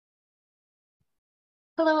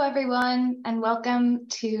Hello, everyone, and welcome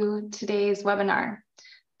to today's webinar.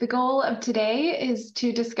 The goal of today is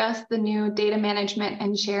to discuss the new Data Management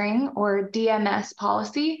and Sharing, or DMS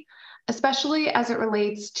policy, especially as it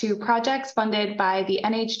relates to projects funded by the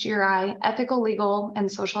NIH Ethical, Legal,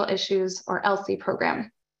 and Social Issues, or ELSI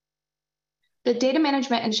program. The Data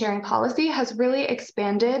Management and Sharing policy has really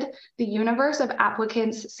expanded the universe of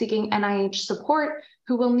applicants seeking NIH support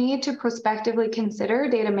who will need to prospectively consider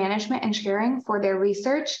data management and sharing for their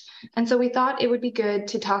research. And so we thought it would be good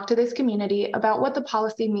to talk to this community about what the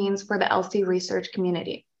policy means for the ELSI research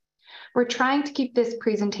community. We're trying to keep this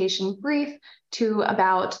presentation brief to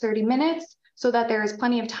about 30 minutes so that there is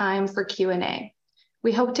plenty of time for Q&A.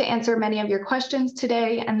 We hope to answer many of your questions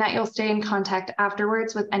today and that you'll stay in contact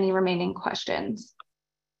afterwards with any remaining questions.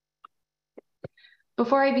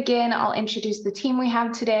 Before I begin, I'll introduce the team we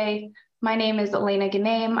have today. My name is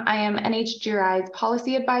Genome. I am NHGRI's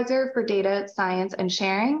Policy Advisor for Data, Science, and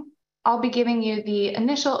Sharing. I'll be giving you the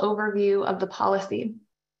initial overview of the policy.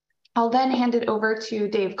 I'll then hand it over to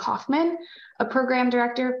Dave Kaufman, a Program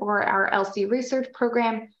Director for our ELSI Research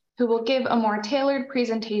program, who will give a more tailored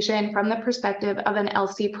presentation from the perspective of an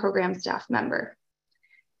ELSI program staff member.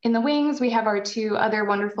 In the wings, we have our two other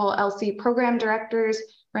wonderful ELSI program directors,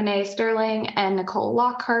 Renee Sterling and Nicole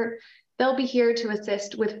Lockhart. They'll be here to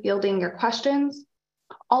assist with fielding your questions.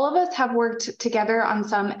 All of us have worked together on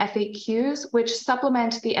some FAQs, which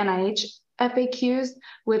supplement the NIH FAQs,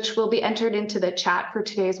 which will be entered into the chat for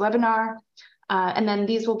today's webinar. And then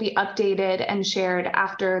these will be updated and shared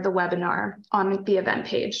after the webinar on the event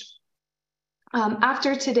page.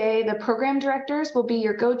 After today, the program directors will be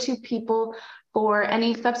your go-to people for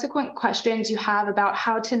any subsequent questions you have about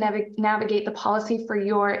how to navigate the policy for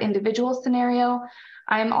your individual scenario.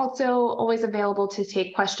 I am also always available to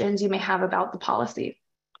take questions you may have about the policy.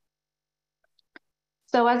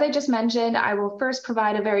 So as I just mentioned, I will first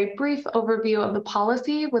provide a very brief overview of the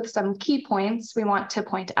policy with some key points we want to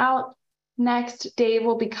point out. Next, Dave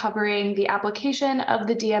will be covering the application of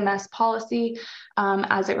the DMS policy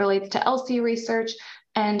as it relates to ELSI research,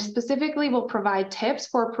 and specifically will provide tips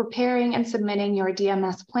for preparing and submitting your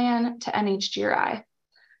DMS plan to NHGRI.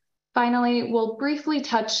 Finally, we'll briefly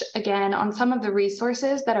touch again on some of the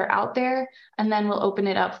resources that are out there, and then we'll open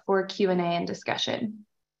it up for Q&A and discussion.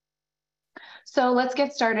 So let's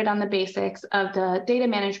get started on the basics of the Data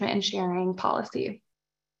Management and Sharing policy.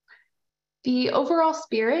 The overall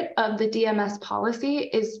spirit of the DMS policy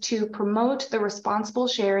is to promote the responsible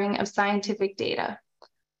sharing of scientific data.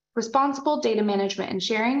 Responsible data management and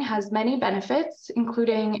sharing has many benefits,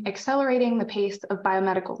 including accelerating the pace of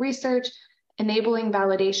biomedical research, enabling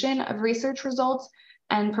validation of research results,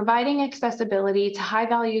 and providing accessibility to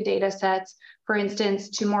high-value data sets, for instance,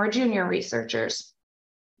 to more junior researchers.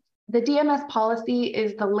 The DMS policy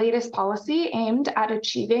is the latest policy aimed at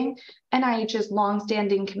achieving NIH's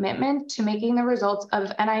longstanding commitment to making the results of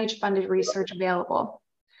NIH-funded research available.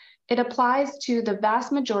 It applies to the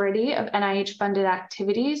vast majority of NIH-funded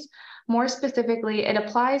activities. More specifically, it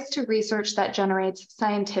applies to research that generates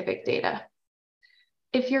scientific data.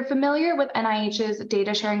 If you're familiar with NIH's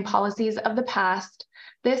data sharing policies of the past,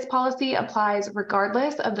 this policy applies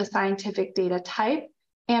regardless of the scientific data type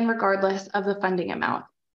and regardless of the funding amount.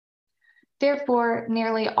 Therefore,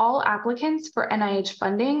 nearly all applicants for NIH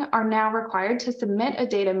funding are now required to submit a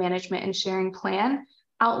data management and sharing plan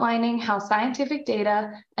outlining how scientific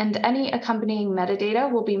data and any accompanying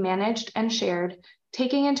metadata will be managed and shared,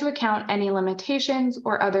 taking into account any limitations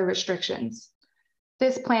or other restrictions.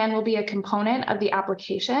 This plan will be a component of the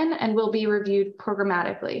application and will be reviewed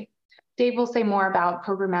programmatically. Dave will say more about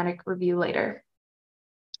programmatic review later.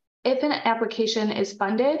 If an application is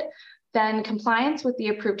funded, then compliance with the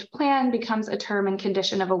approved plan becomes a term and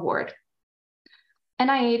condition of award.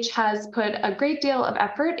 NIH has put a great deal of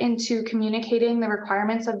effort into communicating the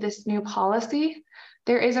requirements of this new policy.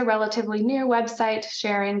 There is a relatively new website,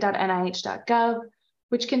 sharing.nih.gov,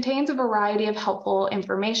 which contains a variety of helpful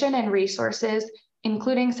information and resources,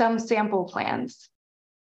 including some sample plans.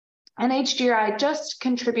 NHGRI just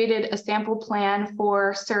contributed a sample plan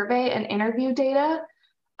for survey and interview data.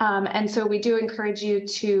 And so we do encourage you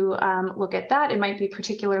to look at that. It might be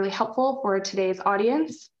particularly helpful for today's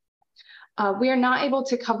audience. We are not able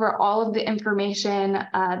to cover all of the information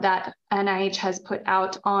that NIH has put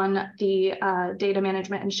out on the data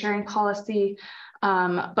management and sharing policy,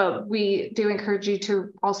 but we do encourage you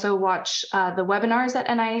to also watch the webinars that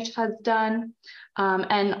NIH has done.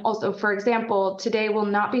 And also, for example, today we'll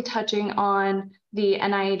not be touching on the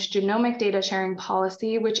NIH genomic data sharing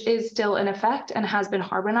policy, which is still in effect and has been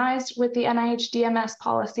harmonized with the NIH DMS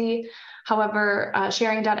policy. However,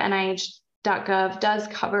 sharing.nih NIH.gov does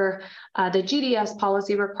cover the GDS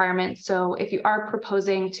policy requirements. So if you are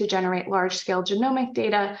proposing to generate large-scale genomic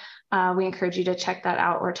data, we encourage you to check that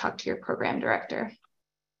out or talk to your program director.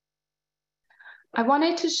 I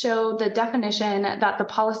wanted to show the definition that the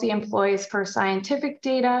policy employs for scientific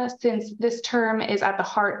data, since this term is at the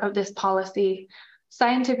heart of this policy.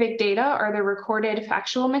 Scientific data are the recorded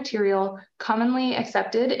factual material commonly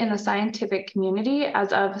accepted in the scientific community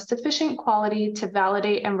as of sufficient quality to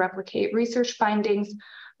validate and replicate research findings,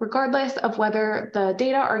 regardless of whether the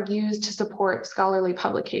data are used to support scholarly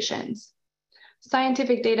publications.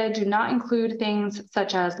 Scientific data do not include things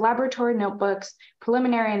such as laboratory notebooks,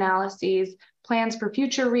 preliminary analyses, plans for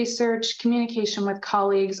future research, communication with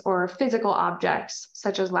colleagues, or physical objects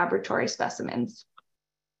such as laboratory specimens.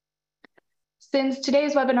 Since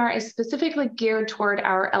today's webinar is specifically geared toward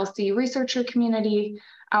our ELSI researcher community,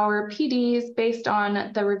 our PDs, based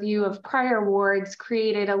on the review of prior awards,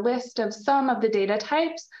 created a list of some of the data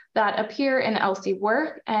types that appear in ELSI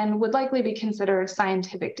work and would likely be considered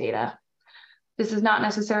scientific data. This is not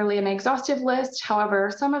necessarily an exhaustive list. However,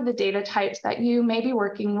 some of the data types that you may be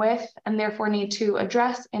working with and therefore need to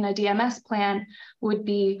address in a DMS plan would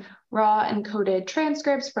be raw encoded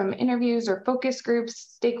transcripts from interviews or focus groups,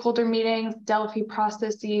 stakeholder meetings, Delphi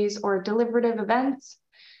processes, or deliberative events,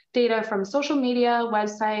 data from social media,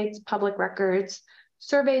 websites, public records,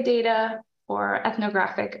 survey data, or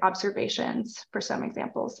ethnographic observations, for some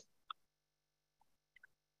examples.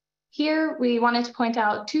 Here, we wanted to point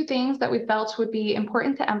out two things that we felt would be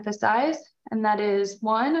important to emphasize, and that is,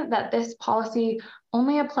 one, that this policy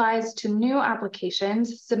only applies to new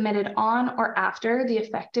applications submitted on or after the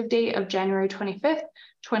effective date of January 25th,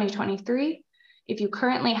 2023. If you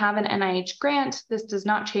currently have an NIH grant, this does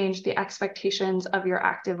not change the expectations of your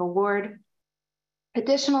active award.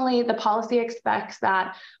 Additionally, the policy expects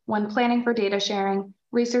that when planning for data sharing,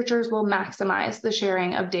 researchers will maximize the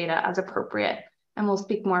sharing of data as appropriate. And we'll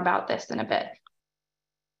speak more about this in a bit.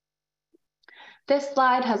 This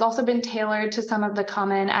slide has also been tailored to some of the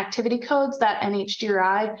common activity codes that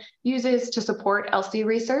NHGRI uses to support ELSI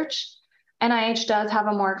research. NIH does have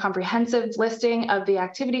a more comprehensive listing of the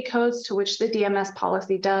activity codes to which the DMS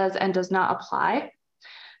policy does and does not apply.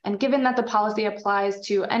 And given that the policy applies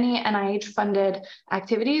to any NIH-funded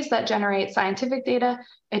activities that generate scientific data,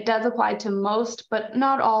 it does apply to most, but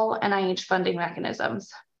not all, NIH funding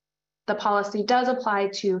mechanisms. The policy does apply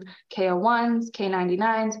to K01s,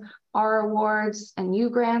 K99s, R awards, and U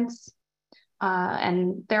grants,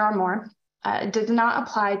 and there are more. It does not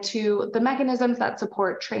apply to the mechanisms that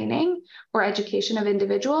support training or education of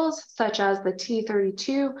individuals, such as the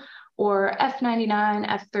T32 or F99,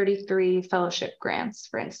 F33 fellowship grants,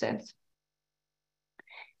 for instance.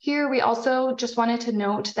 Here, we also just wanted to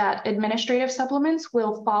note that administrative supplements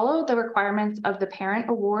will follow the requirements of the parent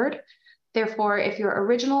award. Therefore, if your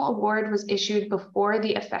original award was issued before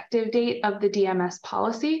the effective date of the DMS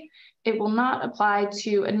policy, it will not apply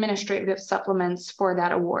to administrative supplements for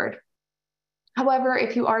that award. However,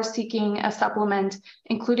 if you are seeking a supplement,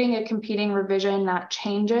 including a competing revision that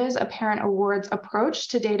changes a parent award's approach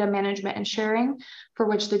to data management and sharing, for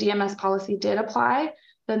which the DMS policy did apply,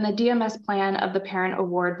 then the DMS plan of the parent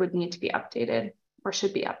award would need to be updated or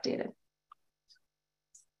should be updated.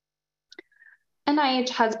 NIH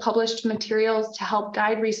has published materials to help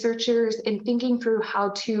guide researchers in thinking through how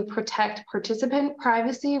to protect participant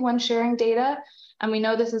privacy when sharing data, and we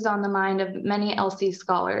know this is on the mind of many ELSI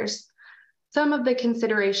scholars. Some of the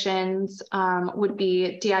considerations would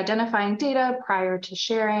be de-identifying data prior to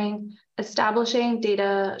sharing, establishing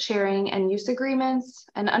data sharing and use agreements,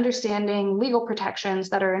 and understanding legal protections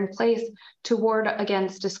that are in place to ward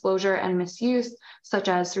against disclosure and misuse, such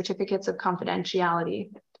as certificates of confidentiality.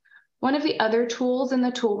 One of the other tools in the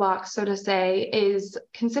toolbox, so to say, is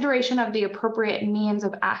consideration of the appropriate means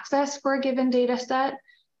of access for a given data set.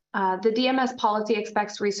 The DMS policy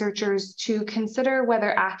expects researchers to consider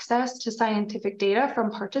whether access to scientific data from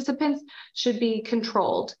participants should be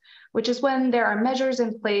controlled, which is when there are measures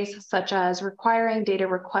in place, such as requiring data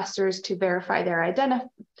requesters to verify their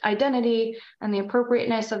identity and the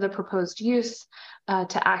appropriateness of the proposed use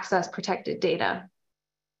to access protected data.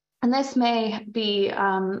 And this may be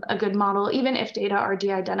a good model, even if data are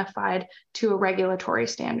de-identified to a regulatory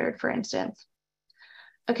standard, for instance.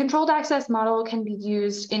 A controlled access model can be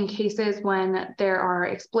used in cases when there are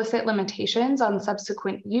explicit limitations on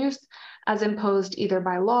subsequent use, as imposed either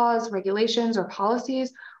by laws, regulations, or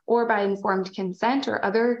policies, or by informed consent or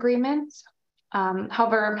other agreements.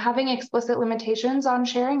 However, having explicit limitations on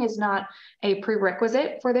sharing is not a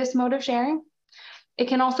prerequisite for this mode of sharing. It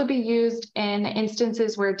can also be used in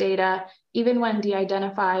instances where data even when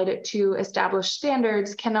de-identified to established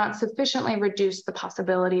standards, cannot sufficiently reduce the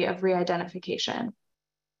possibility of re-identification.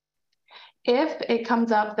 If it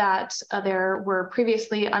comes up that there were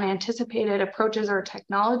previously unanticipated approaches or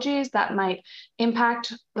technologies that might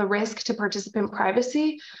impact the risk to participant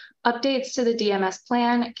privacy, updates to the DMS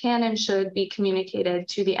plan can and should be communicated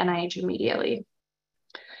to the NIH immediately.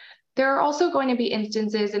 There are also going to be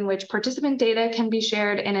instances in which participant data can be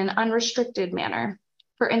shared in an unrestricted manner.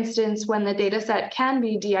 For instance, when the data set can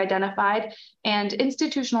be de-identified and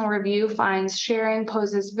institutional review finds sharing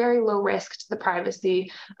poses very low risk to the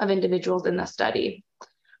privacy of individuals in the study.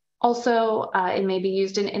 Also, it may be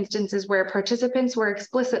used in instances where participants were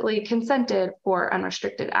explicitly consented for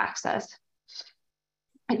unrestricted access.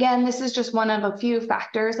 Again, this is just one of a few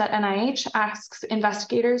factors that NIH asks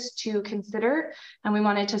investigators to consider, and we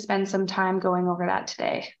wanted to spend some time going over that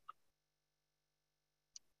today.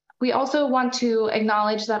 We also want to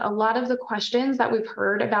acknowledge that a lot of the questions that we've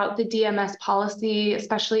heard about the DMS policy,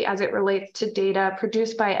 especially as it relates to data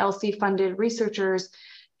produced by ELSI-funded researchers,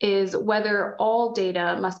 is whether all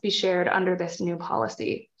data must be shared under this new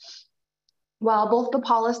policy. While both the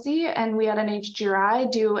policy and we at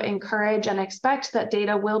NHGRI do encourage and expect that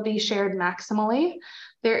data will be shared maximally,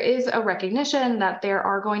 there is a recognition that there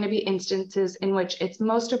are going to be instances in which it's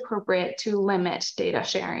most appropriate to limit data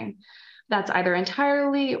sharing. That's either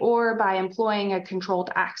entirely or by employing a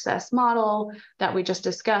controlled access model that we just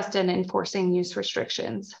discussed and enforcing use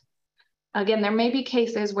restrictions. Again, there may be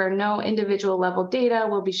cases where no individual level data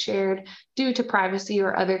will be shared due to privacy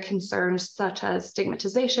or other concerns such as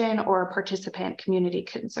stigmatization or participant community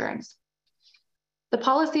concerns. The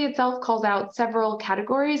policy itself calls out several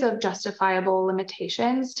categories of justifiable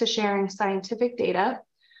limitations to sharing scientific data.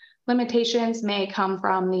 Limitations may come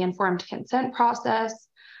from the informed consent process,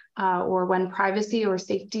 or when privacy or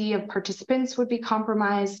safety of participants would be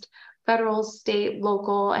compromised, federal, state,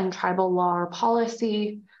 local, and tribal law or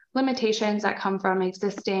policy, limitations that come from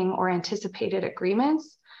existing or anticipated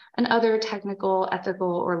agreements, and other technical,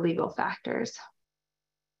 ethical, or legal factors.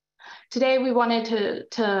 Today, we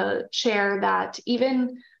wanted to share that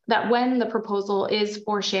when the proposal is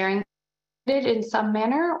for sharing in some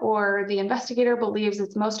manner, or the investigator believes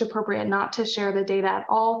it's most appropriate not to share the data at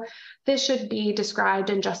all, this should be described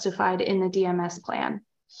and justified in the DMS plan.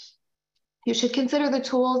 You should consider the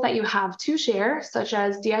tools that you have to share, such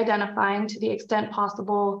as de-identifying to the extent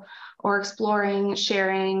possible, or exploring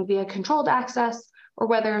sharing via controlled access, or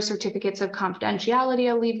whether certificates of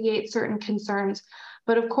confidentiality alleviate certain concerns.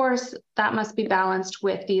 But of course, that must be balanced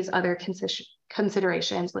with these other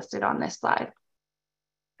considerations listed on this slide.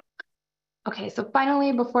 Okay, so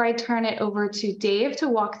finally, before I turn it over to Dave to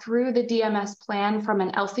walk through the DMS plan from an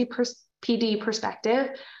ELSI PD perspective,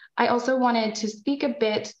 I also wanted to speak a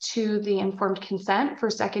bit to the informed consent for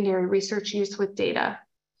secondary research use with data.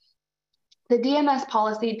 The DMS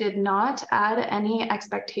policy did not add any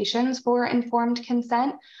expectations for informed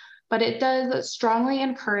consent, but it does strongly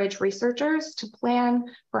encourage researchers to plan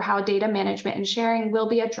for how data management and sharing will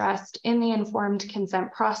be addressed in the informed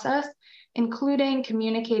consent process, including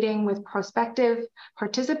communicating with prospective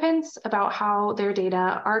participants about how their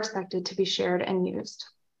data are expected to be shared and used.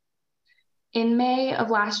 In May of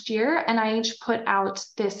last year, NIH put out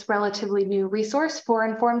this relatively new resource for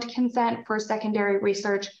informed consent for secondary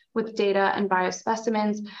research with data and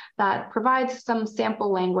biospecimens that provides some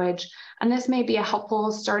sample language. And this may be a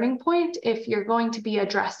helpful starting point if you're going to be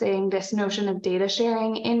addressing this notion of data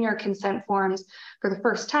sharing in your consent forms for the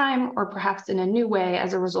first time, or perhaps in a new way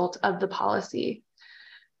as a result of the policy.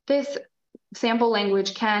 This sample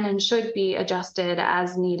language can and should be adjusted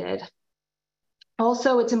as needed.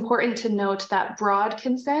 Also, it's important to note that broad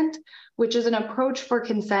consent, which is an approach for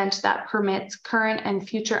consent that permits current and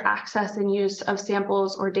future access and use of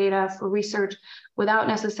samples or data for research without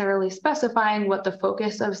necessarily specifying what the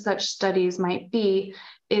focus of such studies might be,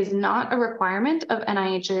 is not a requirement of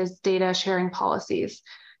NIH's data sharing policies.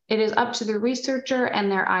 It is up to the researcher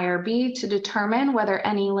and their IRB to determine whether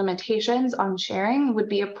any limitations on sharing would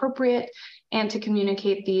be appropriate and to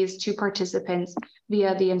communicate these to participants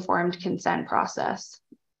via the informed consent process.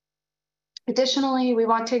 Additionally, we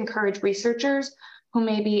want to encourage researchers who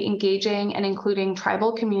may be engaging and including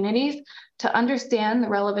tribal communities to understand the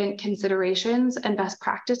relevant considerations and best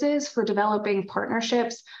practices for developing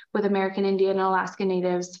partnerships with American Indian and Alaska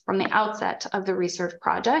Natives from the outset of the research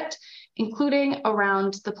project, including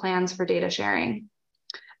around the plans for data sharing.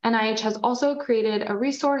 NIH has also created a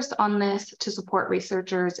resource on this to support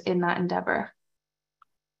researchers in that endeavor.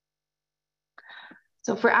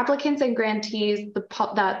 So for applicants and grantees, the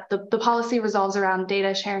policy revolves around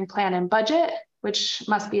data sharing plan and budget. which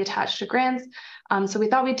must be attached to grants. So we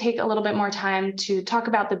thought we'd take a little bit more time to talk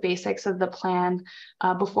about the basics of the plan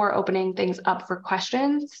before opening things up for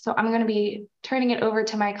questions. So I'm going to be turning it over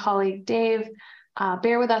to my colleague, Dave.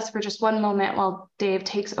 Bear with us for just one moment while Dave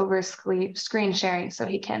takes over screen sharing so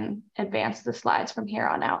he can advance the slides from here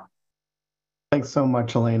on out. Thanks so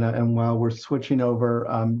much, Elena. And while we're switching over,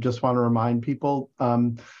 just want to remind people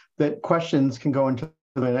that questions can go into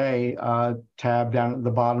the Q&A tab down at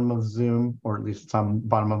the bottom of Zoom, or at least it's on the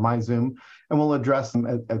bottom of my Zoom, and we'll address them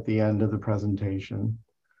at the end of the presentation.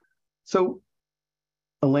 So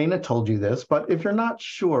Elena told you this, but if you're not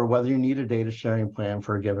sure whether you need a data sharing plan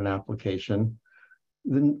for a given application,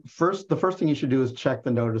 then the first thing you should do is check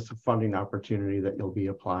the notice of funding opportunity that you'll be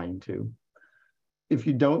applying to. If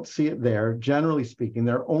you don't see it there, generally speaking,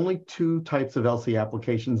 there are only two types of ELSI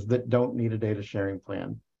applications that don't need a data sharing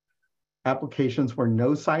plan. Applications where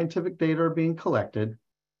no scientific data are being collected,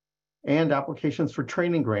 and applications for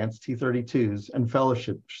training grants, T32s, and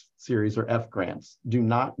fellowship series, or F grants, do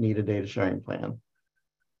not need a data sharing plan.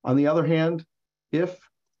 On the other hand, if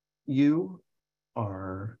you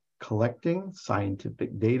are collecting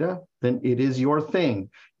scientific data, then it is your thing.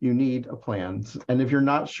 You need a plan. And if you're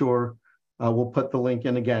not sure, we'll put the link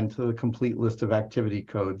in again to the complete list of activity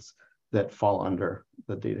codes that fall under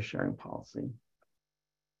the data sharing policy.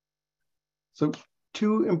 So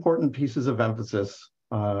two important pieces of emphasis,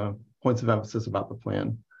 points of emphasis about the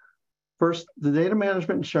plan. First, the data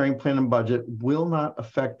management and sharing plan and budget will not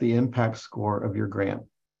affect the impact score of your grant.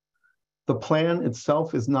 The plan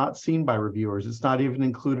itself is not seen by reviewers. It's not even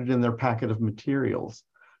included in their packet of materials.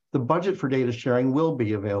 The budget for data sharing will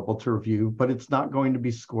be available to review, but it's not going to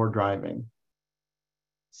be score driving.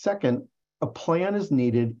 Second, a plan is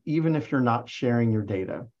needed even if you're not sharing your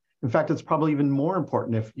data. In fact, it's probably even more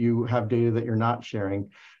important if you have data that you're not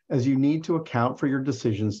sharing, as you need to account for your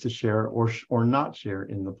decisions to share or not share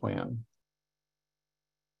in the plan.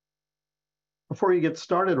 Before you get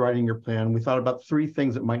started writing your plan, we thought about three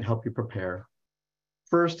things that might help you prepare.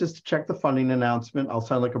 First is to check the funding announcement. I'll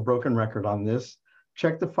sound like a broken record on this.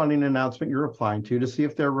 Check the funding announcement you're applying to see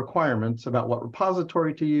if there are requirements about what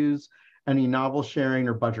repository to use, any novel sharing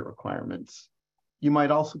or budget requirements. You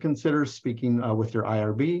might also consider speaking with your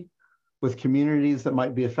IRB, with communities that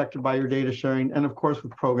might be affected by your data sharing, and of course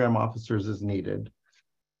with program officers as needed.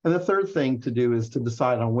 And the third thing to do is to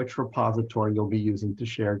decide on which repository you'll be using to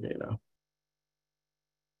share data.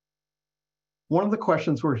 One of the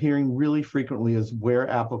questions we're hearing really frequently is where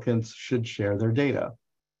applicants should share their data.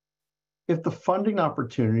 If the funding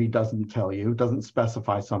opportunity doesn't tell you, doesn't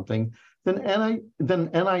specify something, then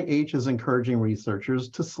NIH is encouraging researchers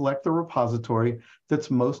to select the repository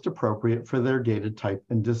that's most appropriate for their data type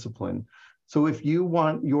and discipline. So if you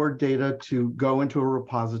want your data to go into a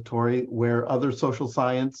repository where other social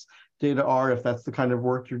science data are, if that's the kind of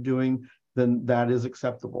work you're doing, then that is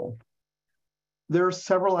acceptable. There are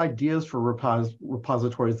several ideas for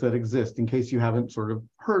repositories that exist in case you haven't sort of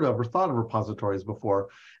heard of or thought of repositories before.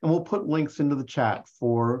 And we'll put links into the chat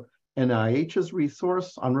for NIH's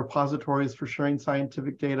resource on repositories for sharing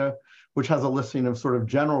scientific data, which has a listing of sort of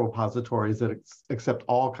general repositories that accept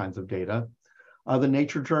all kinds of data. The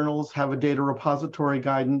Nature journals have a data repository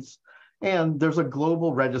guidance, and there's a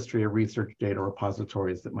global registry of research data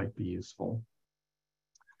repositories that might be useful.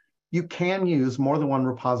 You can use more than one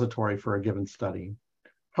repository for a given study.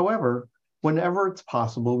 However, whenever it's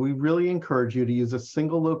possible, we really encourage you to use a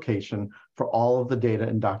single location for all of the data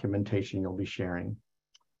and documentation you'll be sharing.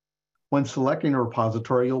 When selecting a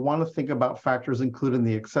repository, you'll want to think about factors including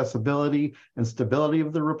the accessibility and stability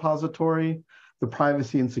of the repository, the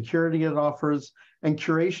privacy and security it offers, and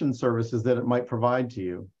curation services that it might provide to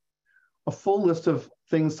you. A full list of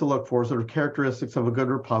things to look for, sort of characteristics of a good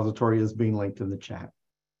repository, is being linked in the chat.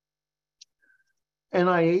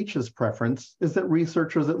 NIH's preference is that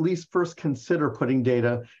researchers at least first consider putting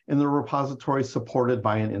data in the repository supported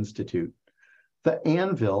by an institute. The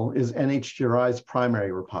Anvil is NHGRI's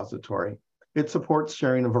primary repository. It supports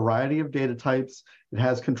sharing a variety of data types. It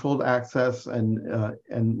has controlled access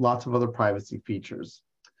and lots of other privacy features.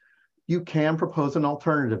 You can propose an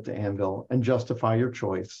alternative to Anvil and justify your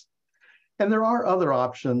choice. And there are other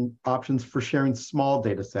options for sharing small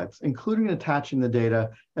data sets, including attaching the data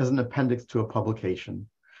as an appendix to a publication.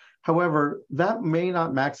 However, that may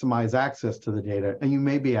not maximize access to the data, and you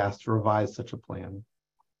may be asked to revise such a plan.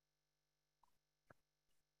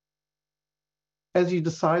 As you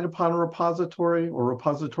decide upon a repository or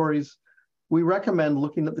repositories, we recommend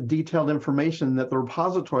looking at the detailed information that the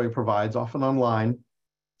repository provides, often online,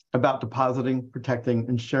 about depositing, protecting,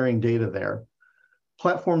 and sharing data there.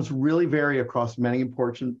 Platforms really vary across many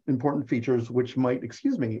important features, which might,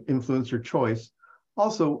 influence your choice.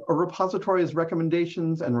 Also, a repository's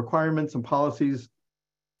recommendations and requirements and policies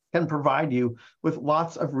can provide you with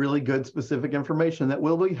lots of really good specific information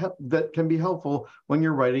that can be helpful when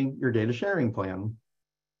you're writing your data sharing plan.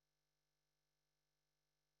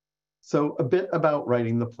 So a bit about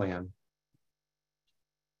writing the plan.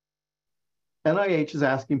 NIH is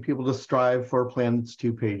asking people to strive for a plan that's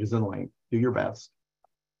 2 pages in length. Do your best.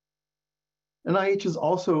 NIH is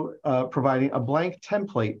also providing a blank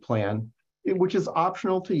template plan, which is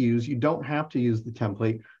optional to use. You don't have to use the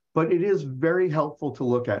template, but it is very helpful to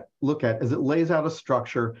look at as it lays out a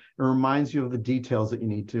structure and reminds you of the details that you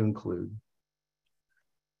need to include.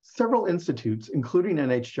 Several institutes, including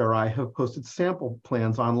NHGRI, have posted sample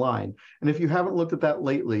plans online. And if you haven't looked at that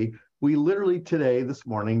lately, we literally today, this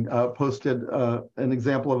morning, posted an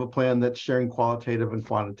example of a plan that's sharing qualitative and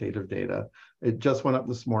quantitative data. It just went up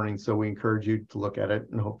this morning, so we encourage you to look at it,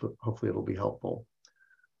 and hopefully it'll be helpful.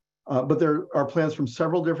 But there are plans from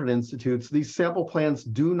several different institutes. These sample plans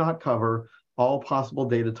do not cover all possible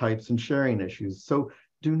data types and sharing issues, so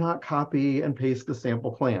do not copy and paste the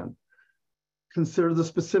sample plan. Consider the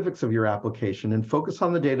specifics of your application and focus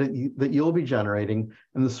on the data that you'll be generating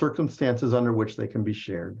and the circumstances under which they can be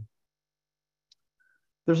shared.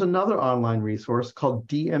 There's another online resource called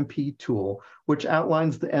DMP Tool, which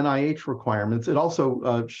outlines the NIH requirements. It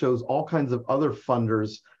also shows all kinds of other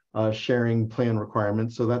funders sharing plan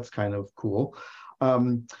requirements, so that's kind of cool.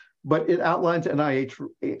 But it outlines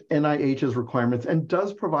NIH's requirements and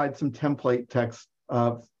does provide some template text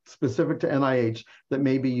specific to NIH that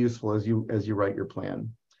may be useful as you write your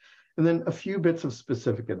plan. And then a few bits of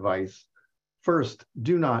specific advice. First,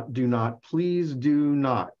 please do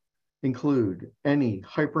not include any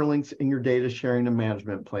hyperlinks in your data sharing and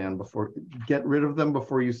management plan. Get rid of them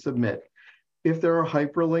before you submit. If there are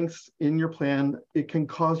hyperlinks in your plan, it can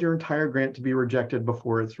cause your entire grant to be rejected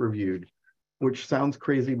before it's reviewed, which sounds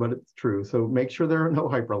crazy, but it's true. So make sure there are no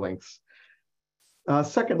hyperlinks.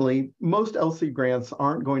 Secondly, most ELSI grants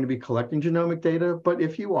aren't going to be collecting genomic data, but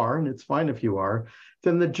if you are, and it's fine if you are,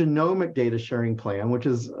 then the genomic data sharing plan, which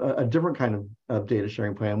is a different kind of data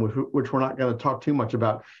sharing plan, which we're not going to talk too much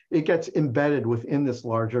about, it gets embedded within this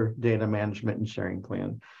larger data management and sharing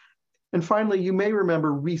plan. And finally, you may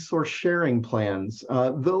remember resource sharing plans.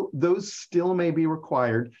 Those still may be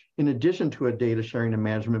required in addition to a data sharing and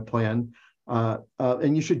management plan.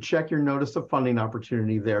 And you should check your notice of funding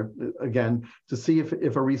opportunity there, again, to see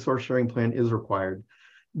if a resource sharing plan is required.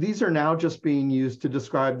 These are now just being used to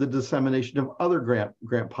describe the dissemination of other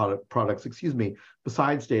grant products,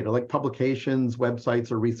 besides data, like publications,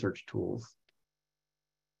 websites, or research tools.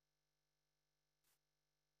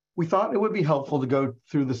 We thought it would be helpful to go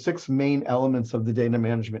through the 6 main elements of the data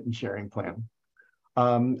management and sharing plan.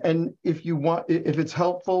 And if it's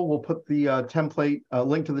helpful, we'll put the template,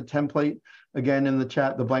 link to the template again in the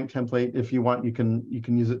chat, the blank template. If you want, you can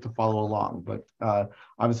use it to follow along, but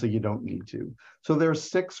obviously you don't need to. So there are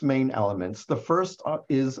 6 main elements. The first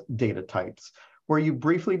is data types, where you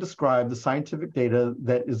briefly describe the scientific data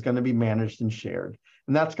that is going to be managed and shared.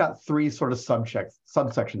 And that's got 3 sort of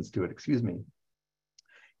subsections to it,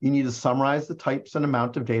 You need to summarize the types and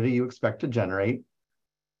amount of data you expect to generate.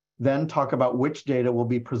 Then talk about which data will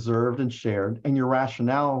be preserved and shared and your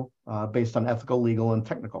rationale based on ethical, legal, and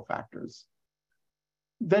technical factors.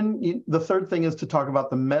 Then the third thing is to talk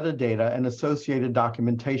about the metadata and associated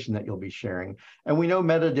documentation that you'll be sharing. And we know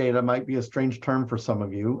metadata might be a strange term for some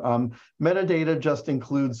of you. Metadata just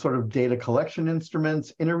includes sort of data collection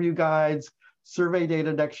instruments, interview guides, survey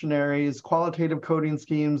data dictionaries, qualitative coding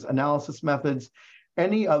schemes, analysis methods,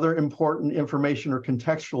 any other important information or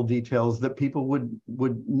contextual details that people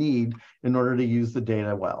would need in order to use the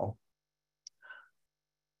data well.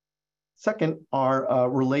 Second are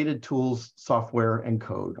related tools, software, and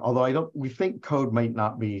code. Although we think code might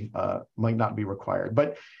not be required.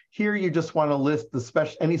 But here you just want to list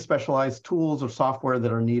any specialized tools or software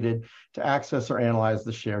that are needed to access or analyze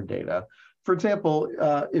the shared data. For example,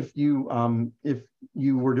 if you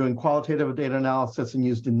were doing qualitative data analysis and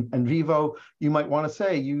used in vivo, you might want to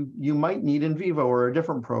say you might need in vivo or a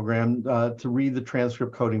different program to read the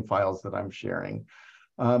transcript coding files that I'm sharing.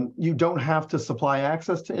 You don't have to supply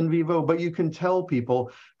access to in vivo, but you can tell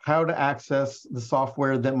people how to access the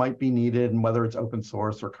software that might be needed and whether it's open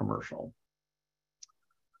source or commercial.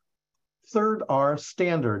 Third are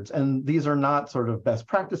standards, and these are not sort of best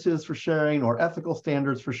practices for sharing or ethical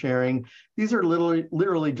standards for sharing. These are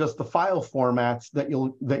literally just the file formats that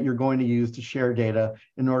you're going to use to share data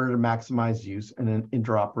in order to maximize use and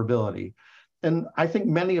interoperability. And I think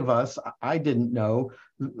many of us, I didn't know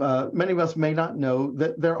many of us may not know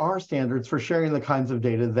that there are standards for sharing the kinds of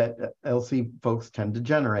data that ELSI folks tend to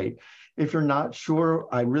generate. If you're not sure,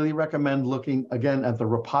 I really recommend looking again at the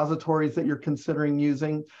repositories that you're considering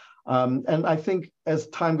using. And I think as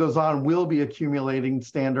time goes on, we'll be accumulating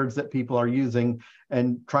standards that people are using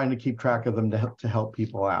and trying to keep track of them to help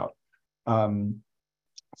people out.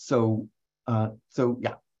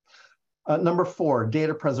 Number 4,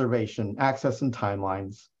 data preservation, access and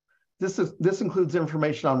timelines. This includes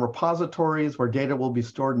information on repositories where data will be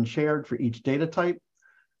stored and shared for each data type,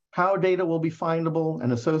 how data will be findable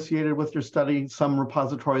and associated with your study. Some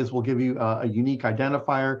repositories will give you a unique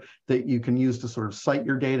identifier that you can use to sort of cite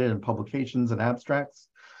your data in publications and abstracts.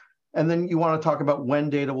 And then you want to talk about when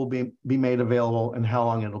data will be made available and how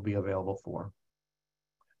long it'll be available for.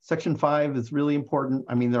 Section 5 is really important.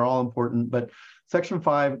 I mean, they're all important, but Section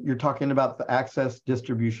 5, you're talking about the access,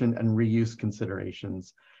 distribution, and reuse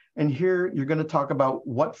considerations. And here you're going to talk about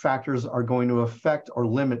what factors are going to affect or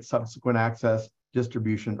limit subsequent access,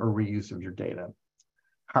 distribution, or reuse of your data.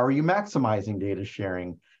 How are you maximizing data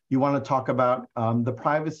sharing? You want to talk about the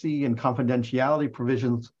privacy and confidentiality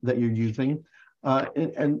provisions that you're using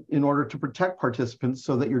in order to protect participants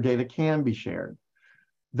so that your data can be shared.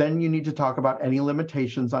 Then you need to talk about any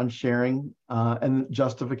limitations on sharing and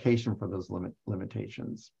justification for those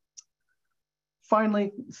limitations.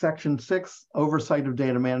 Finally, Section 6, oversight of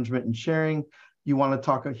data management and sharing. You want to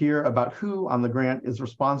talk here about who on the grant is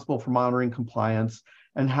responsible for monitoring compliance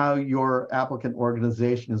and how your applicant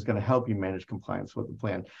organization is going to help you manage compliance with the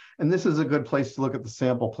plan. And this is a good place to look at the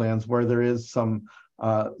sample plans where there is some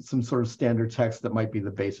sort of standard text that might be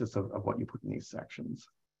the basis of what you put in these sections.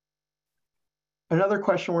 Another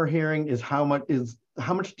question we're hearing is how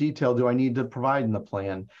much detail do I need to provide in the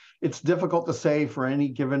plan? It's difficult to say for any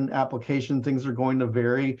given application, things are going to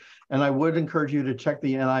vary. And I would encourage you to check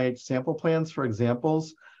the NIH sample plans for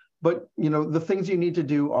examples. But the things you need to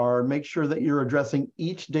do are make sure that you're addressing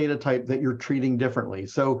each data type that you're treating differently.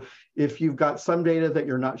 So if you've got some data that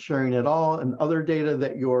you're not sharing at all and other data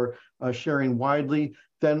that you're sharing widely,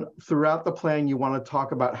 then throughout the plan, you want to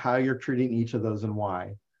talk about how you're treating each of those and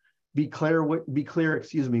why. Be clear,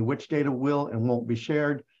 which data will and won't be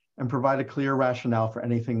shared, and provide a clear rationale for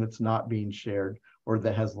anything that's not being shared or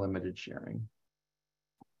that has limited sharing.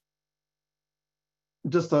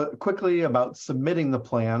 Just quickly about submitting the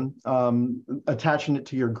plan, attaching it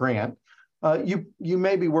to your grant. You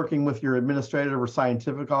may be working with your administrative or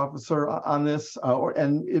scientific officer on this,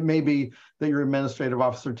 and it may be that your administrative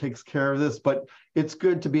officer takes care of this, but it's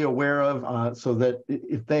good to be aware of so that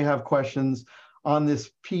if they have questions, on this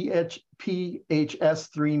PHS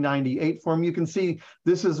 398 form, you can see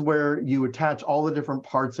this is where you attach all the different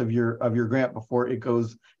parts of your grant before it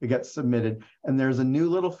gets submitted. And there's a new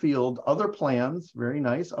little field, other plans, very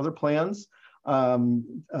nice, other plans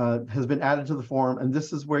has been added to the form, and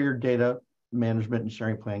this is where your data management and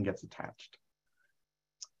sharing plan gets attached.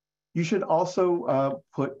 You should also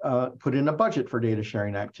put in a budget for data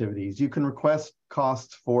sharing activities. You can request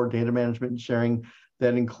costs for data management and sharing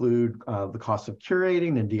that include the cost of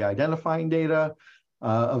curating and de-identifying data,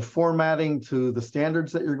 of formatting to the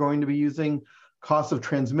standards that you're going to be using, cost of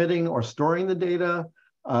transmitting or storing the data.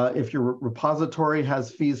 If your repository has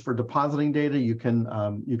fees for depositing data, you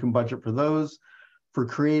can budget for those, for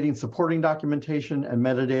creating supporting documentation and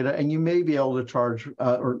metadata, and you may be able to charge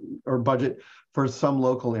or budget for some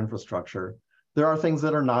local infrastructure. There are things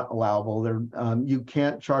that are not allowable. You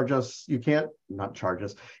can't charge us, you can't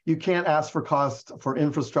ask for costs for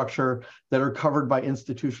infrastructure that are covered by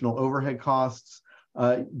institutional overhead costs.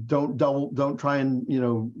 Don't try and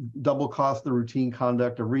double cost the routine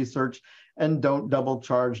conduct of research, and don't double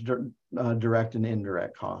charge direct and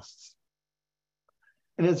indirect costs.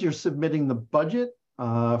 And as you're submitting the budget,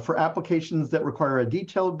 for applications that require a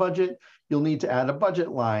detailed budget, you'll need to add a budget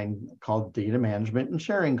line called data management and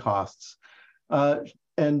sharing costs.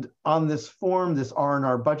 And on this form, this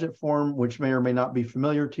R&R budget form, which may or may not be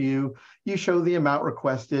familiar to you, you show the amount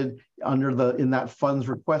requested in that funds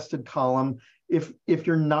requested column. If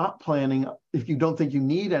you're not planning, if you don't think you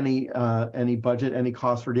need any budget, any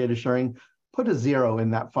cost for data sharing, put a 0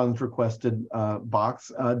 in that funds requested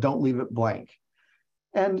box. Don't leave it blank.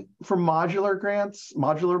 And for modular grants,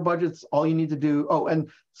 modular budgets, all you need to do,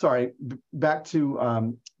 back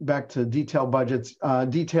to detailed budgets.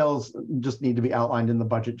 Details just need to be outlined in the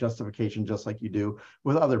budget justification, just like you do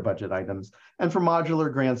with other budget items. And for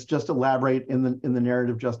modular grants, just elaborate in the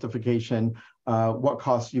narrative justification what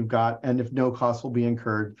costs you've got, and if no costs will be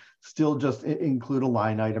incurred, still just include a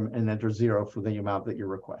line item and enter 0 for the amount that you're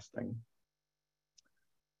requesting.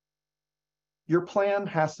 Your plan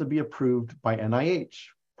has to be approved by NIH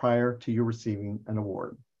prior to you receiving an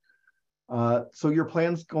award. So your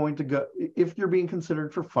plan's going to go, if you're being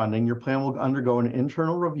considered for funding, your plan will undergo an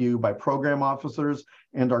internal review by program officers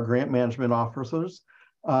and our grant management officers.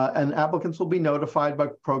 And applicants will be notified by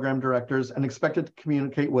program directors and expected to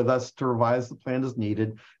communicate with us to revise the plan as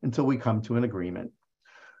needed until we come to an agreement.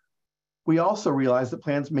 We also realize that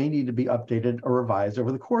plans may need to be updated or revised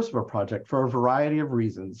over the course of a project for a variety of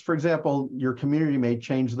reasons. For example, your community may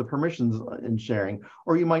change the permissions in sharing,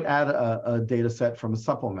 or you might add a data set from a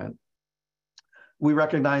supplement. We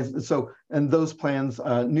recognize, and those plans,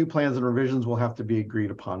 new plans and revisions will have to be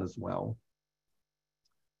agreed upon as well.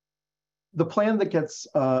 The plan that gets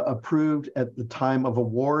approved at the time of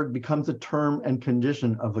award becomes a term and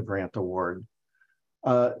condition of the grant award.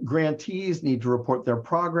 Grantees need to report their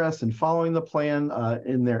progress in following the plan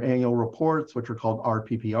in their annual reports, which are called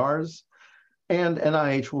RPPRs, and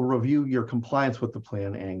NIH will review your compliance with the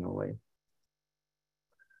plan annually.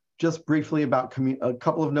 Just briefly about a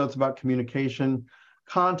couple of notes about communication.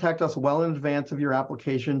 Contact us well in advance of your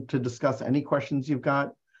application to discuss any questions you've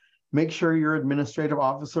got. Make sure your administrative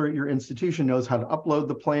officer at your institution knows how to upload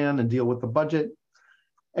the plan and deal with the budget.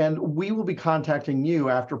 And we will be contacting you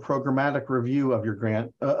after programmatic review of your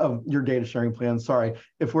grant, of your data sharing plan,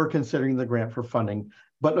 if we're considering the grant for funding.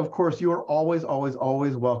 But of course, you are always, always,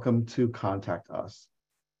 always welcome to contact us.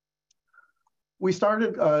 We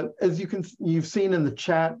started, as you've seen in the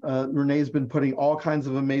chat, Renee's been putting all kinds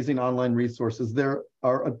of amazing online resources. There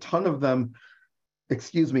are a ton of them, that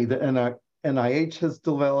NIH has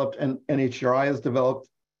developed and NHGRI has developed,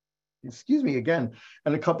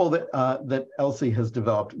 and a couple that that ELSI has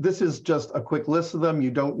developed. This is just a quick list of them. You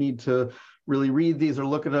don't need to really read these or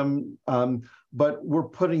look at them, but we're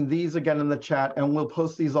putting these again in the chat, and we'll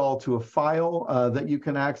post these all to a file that you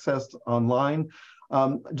can access online.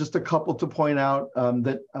 Just a couple to point out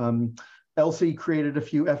that ELSI created a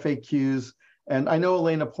few FAQs, and I know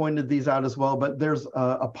Elena pointed these out as well, but there's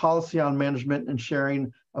a policy on management and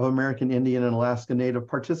sharing of American Indian and Alaska Native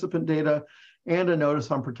participant data, and a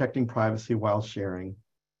notice on protecting privacy while sharing.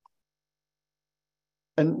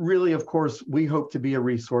 And really, of course, we hope to be a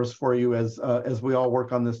resource for you as we all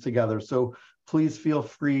work on this together. So please feel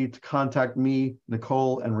free to contact me,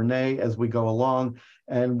 Nicole, and Renee as we go along,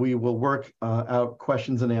 and we will work out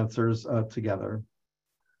questions and answers together.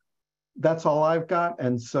 That's all I've got,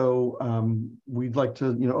 and so we'd like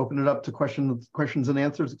to open it up to questions and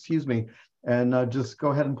answers, and just go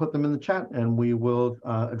ahead and put them in the chat, and we will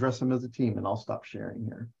address them as a team, and I'll stop sharing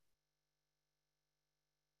here.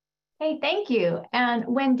 Hey, thank you. And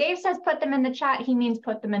when Dave says put them in the chat, he means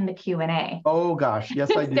put them in the Q&A. Oh gosh, yes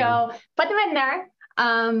I do. So put them in there.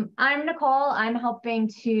 I'm Nicole. I'm helping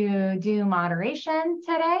to do moderation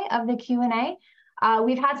today of the Q&A.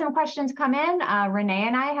 We've had some questions come in. Renee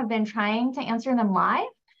and I have been trying to answer them live.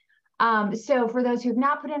 So for those who've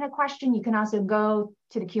not put in a question, you can also go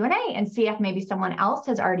to the Q&A and see if maybe someone else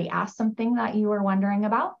has already asked something that you were wondering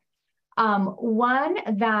about.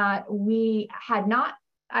 One that we had not,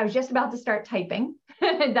 I was just about to start typing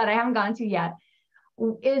that I haven't gone to yet,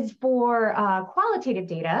 is for qualitative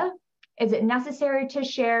data. Is it necessary to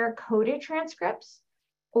share coded transcripts,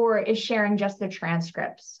 or is sharing just the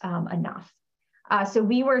transcripts enough? So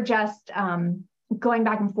we were just going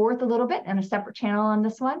back and forth a little bit in a separate channel on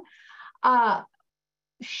this one.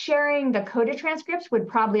 Sharing the coded transcripts would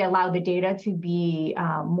probably allow the data to be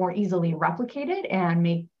more easily replicated and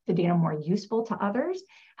make the data more useful to others.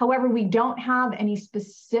 However, we don't have any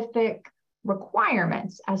specific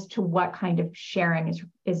requirements as to what kind of sharing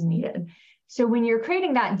is needed. So when you're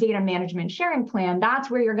creating that data management sharing plan, that's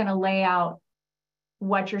where you're going to lay out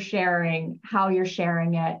what you're sharing, how you're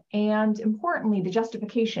sharing it, and importantly, the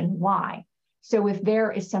justification why. So if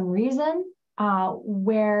there is some reason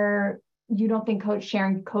where you don't think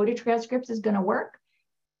sharing coded transcripts is going to work,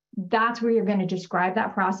 that's where you're going to describe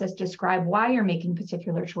that process, describe why you're making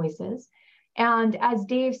particular choices. And as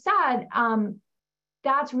Dave said,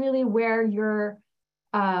 that's really where you're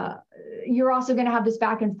also going to have this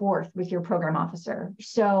back and forth with your program officer.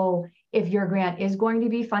 So if your grant is going to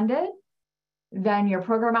be funded, then your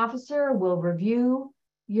program officer will review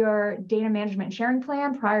your data management sharing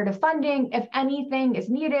plan prior to funding. If anything is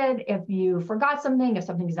needed, if you forgot something, if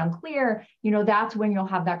something is unclear, that's when you'll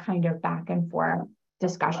have that kind of back and forth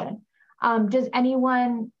discussion. Does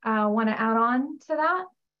anyone want to add on to that?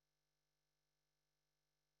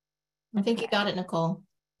 I think you got it, Nicole.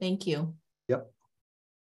 Thank you. Yep.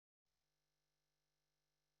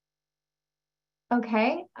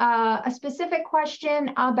 Okay, a specific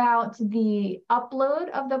question about the upload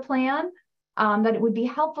of the plan, that it would be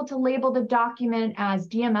helpful to label the document as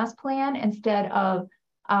DMS plan instead of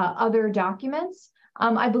other documents.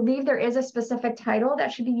 I believe there is a specific title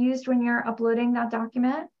that should be used when you're uploading that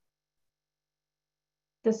document.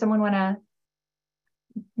 Does someone want to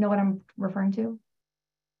know what I'm referring to?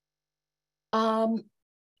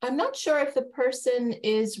 I'm not sure if the person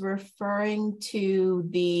is referring to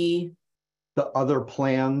the other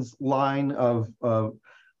plans line of I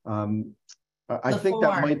think form.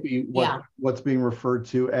 that might be what's being referred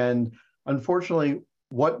to. And unfortunately,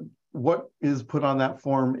 what is put on that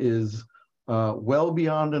form is well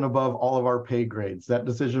beyond and above all of our pay grades. That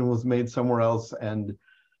decision was made somewhere else. And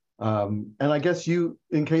I guess you,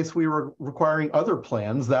 in case we were requiring other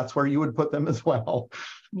plans, that's where you would put them as well.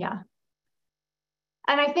 Yeah.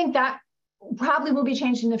 And I think that probably will be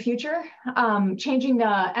changed in the future. Changing the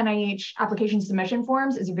NIH application submission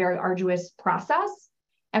forms is a very arduous process.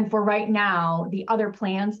 And for right now, the other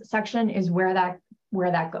plans section is where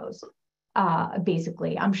that goes.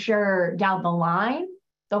 Basically, I'm sure down the line,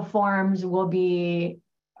 the forms will be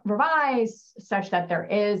revised such that there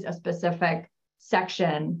is a specific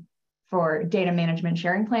section for data management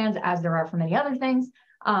sharing plans, as there are for many other things.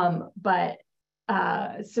 But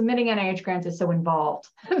submitting NIH grants is so involved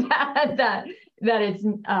that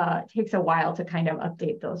it takes a while to kind of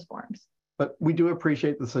update those forms. But we do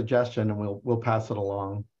appreciate the suggestion, and we'll pass it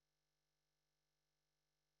along.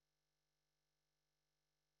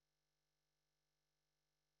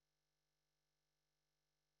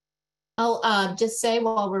 I'll just say,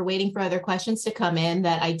 while we're waiting for other questions to come in,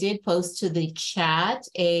 that I did post to the chat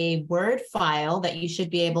a Word file that you should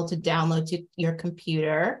be able to download to your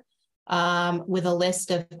computer with a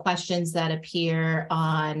list of questions that appear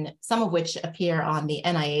on, some of which appear on the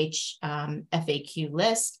NIH FAQ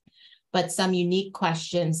list, but some unique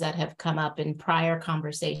questions that have come up in prior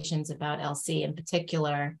conversations about ELSI in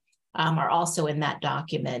particular are also in that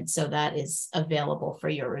document. So that is available for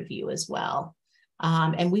your review as well.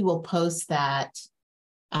 And we will post that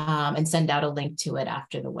and send out a link to it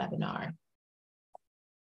after the webinar.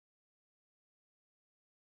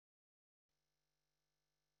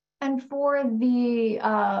 And for the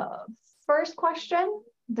first question,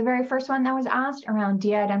 the very first one that was asked around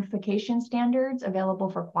de-identification standards available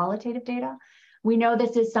for qualitative data, we know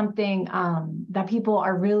this is something that people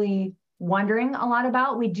are really wondering a lot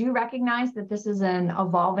about. We do recognize that this is an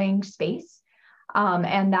evolving space.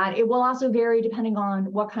 And that it will also vary depending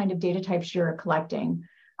on what kind of data types you're collecting.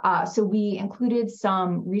 So we included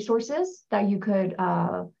some resources that you could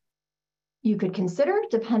consider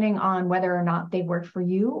depending on whether or not they work for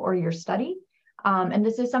you or your study. And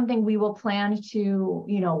this is something we will plan to,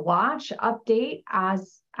 watch, update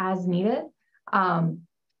as needed. And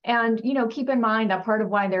keep in mind that part of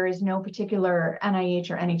why there is no particular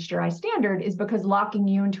NIH or NHGRI standard is because locking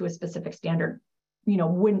you into a specific standard,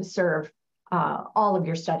 wouldn't serve all of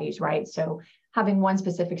your studies, right? So having one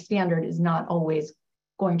specific standard is not always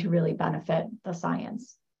going to really benefit the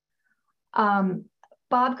science.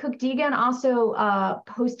 Bob Cook-Deegan also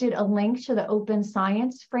posted a link to the Open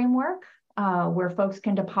Science Framework where folks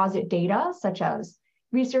can deposit data such as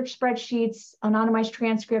research spreadsheets, anonymized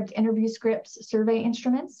transcript, interview scripts, survey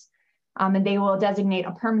instruments, and they will designate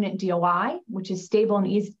a permanent DOI, which is stable and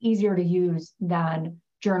easier to use than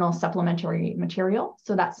journal supplementary material.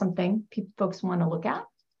 So that's something folks want to look at.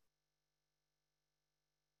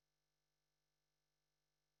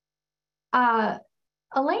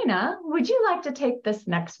 Elena, would you like to take this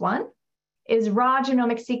next one? Is raw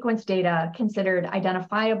genomic sequence data considered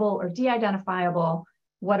identifiable or de-identifiable?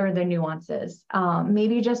 What are the nuances?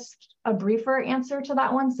 Maybe just a briefer answer to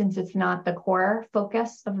that one, since it's not the core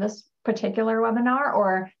focus of this particular webinar,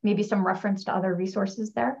 or maybe some reference to other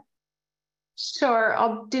resources there. Sure,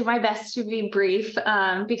 I'll do my best to be brief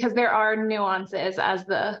because there are nuances, as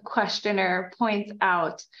the questioner points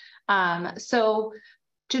out. So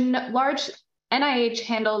large NIH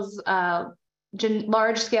handles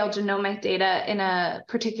large-scale genomic data in a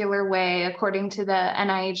particular way according to the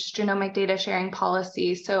NIH genomic data sharing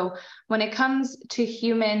policy. So when it comes to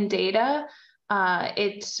human data,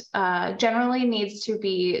 it generally needs to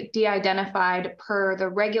be de-identified per the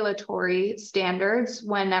regulatory standards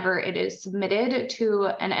whenever it is submitted to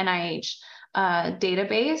an NIH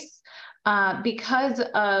database. Because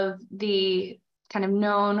of the kind of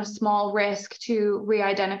known small risk to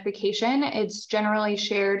re-identification, it's generally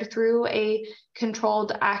shared through a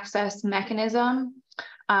controlled access mechanism.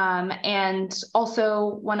 And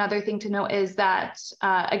also one other thing to note is that,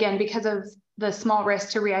 again, because of the small risk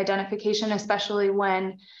to re-identification, especially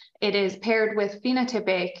when it is paired with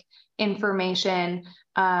phenotypic information.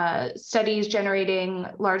 Studies generating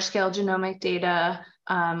large-scale genomic data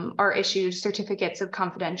are issued certificates of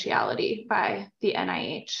confidentiality by the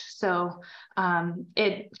NIH. So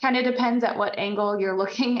it kind of depends at what angle you're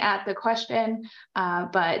looking at the question,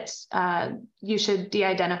 but you should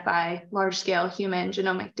de-identify large-scale human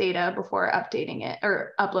genomic data before updating it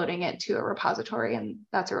or uploading it to a repository, and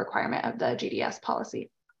that's a requirement of the GDS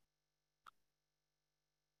policy.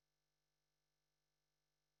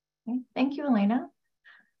 Okay, thank you, Elena.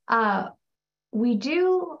 We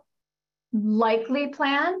do likely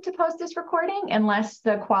plan to post this recording unless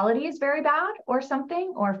the quality is very bad or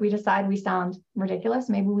something, or if we decide we sound ridiculous,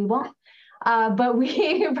 maybe we won't. But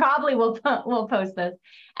we probably will post this.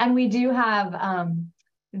 And we do have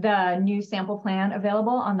the new sample plan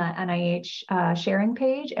available on the NIH sharing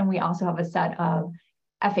page. And we also have a set of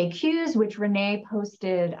FAQs, which Renee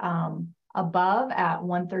posted above at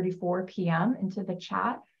 1:34 p.m. into the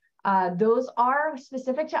chat. Those are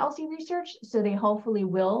specific to ELSI Research, so they hopefully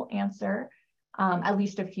will answer at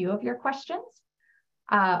least a few of your questions.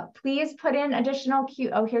 Please put in additional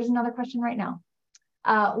Oh, here's another question right now.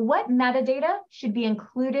 What metadata should be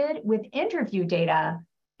included with interview data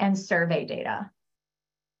and survey data?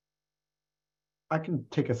 I can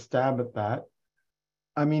take a stab at that.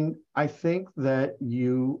 I mean, I think that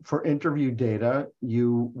for interview data,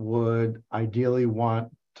 you would ideally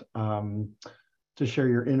want to share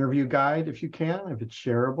your interview guide if you can, if it's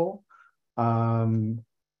shareable. You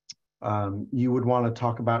would want to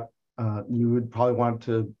talk about, you would probably want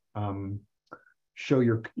to show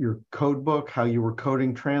your code book, how you were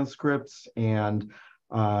coding transcripts, and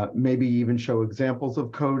maybe even show examples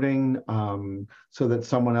of coding so that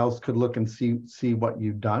someone else could look and see what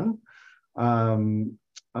you've done. And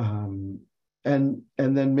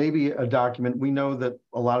then maybe a document. We know that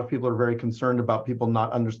a lot of people are very concerned about people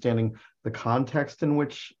not understanding the context in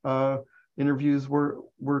which interviews were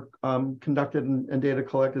conducted and data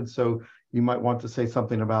collected. So you might want to say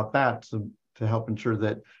something about that to help ensure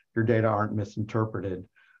that your data aren't misinterpreted.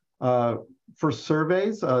 For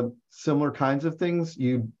surveys, similar kinds of things,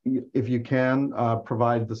 if you can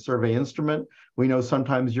provide the survey instrument. We know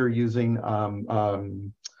sometimes you're using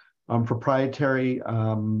proprietary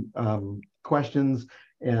questions,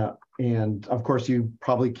 and of course you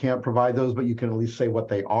probably can't provide those, but you can at least say what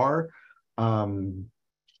they are.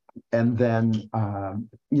 And then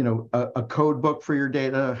a code book for your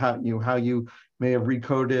data, how you may have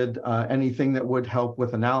recoded anything that would help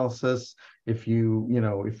with analysis. If you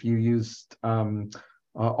used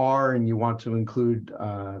R and you want to include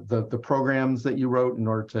the programs that you wrote in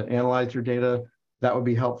order to analyze your data, that would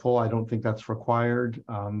be helpful. I don't think that's required.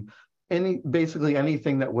 Basically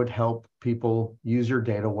anything that would help people use your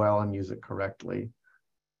data well and use it correctly.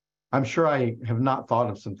 I'm sure I have not thought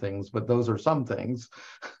of some things, but those are some things.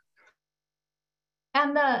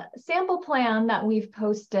 And the sample plan that we've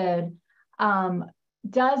posted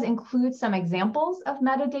does include some examples of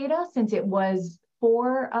metadata, since it was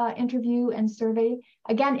for interview and survey.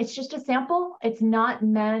 Again, it's just a sample. It's not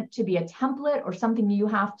meant to be a template or something you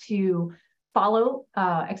have to follow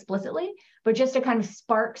explicitly, but just to kind of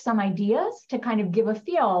spark some ideas to kind of give a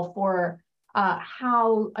feel for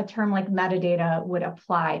how a term like metadata would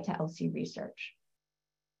apply to ELSI Research.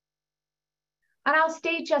 And I'll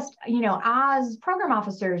state just, as program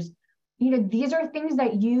officers, these are things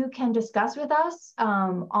that you can discuss with us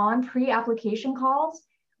on pre-application calls.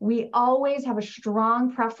 We always have a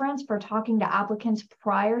strong preference for talking to applicants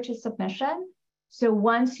prior to submission. So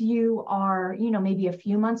once you are, maybe a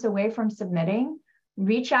few months away from submitting,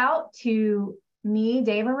 reach out to me,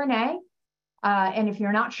 Dave, or Renee. And if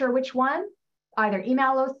you're not sure which one, either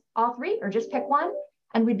email all three or just pick one,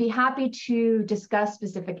 and we'd be happy to discuss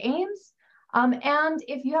specific aims. And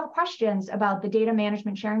if you have questions about the data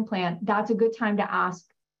management sharing plan, that's a good time to ask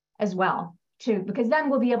as well, too, because then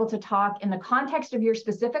we'll be able to talk in the context of your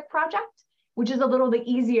specific project, which is a little bit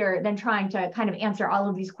easier than trying to kind of answer all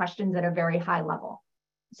of these questions at a very high level.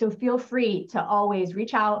 So feel free to always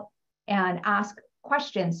reach out and ask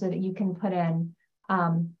questions so that you can put in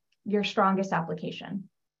your strongest application.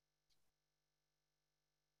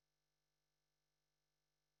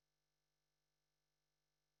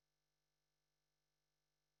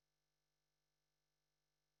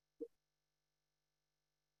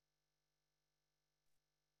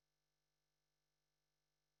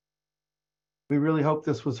 We really hope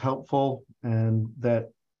this was helpful and that,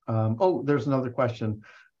 oh, there's another question.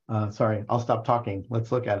 Sorry, I'll stop talking. Let's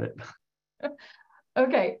look at it.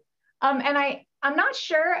 Okay, and I'm not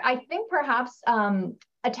sure. I think perhaps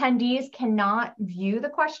attendees cannot view the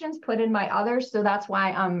questions put in by others, so that's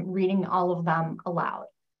why I'm reading all of them aloud.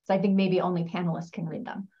 So I think maybe only panelists can read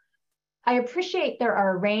them. I appreciate there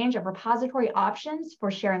are a range of repository options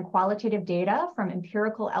for sharing qualitative data from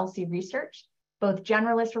empirical ELSI research, both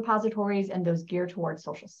generalist repositories and those geared towards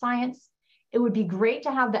social science. It would be great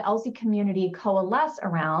to have the ELSI community coalesce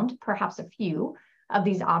around perhaps a few of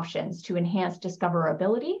these options to enhance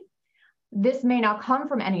discoverability. This may not come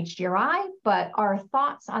from NHGRI, but our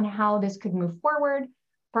thoughts on how this could move forward,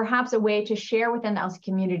 perhaps a way to share within the ELSI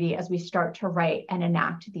community as we start to write and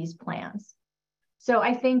enact these plans. So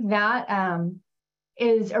I think that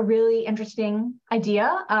is a really interesting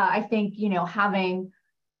idea. I think, having,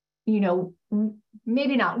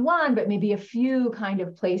 maybe not one, but maybe a few kind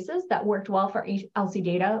of places that worked well for ELSI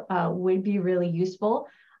data would be really useful.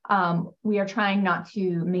 We are trying not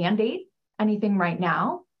to mandate anything right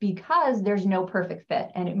now because there's no perfect fit,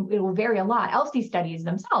 and it will vary a lot. ELSI studies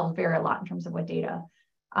themselves vary a lot in terms of what data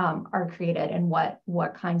are created and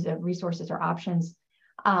what kinds of resources or options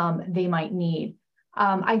they might need.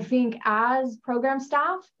 I think as program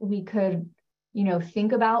staff, we could,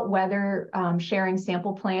 think about whether sharing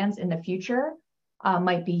sample plans in the future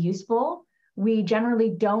might be useful. We generally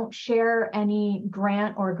don't share any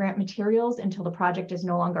grant or grant materials until the project is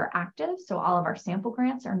no longer active. So all of our sample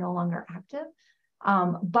grants are no longer active.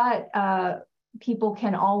 But people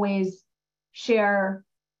can always share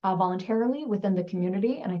voluntarily within the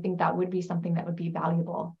community. And I think that would be something that would be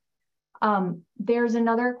valuable. There's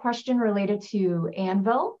another question related to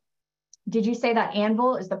Anvil. Did you say that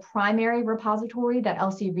Anvil is the primary repository that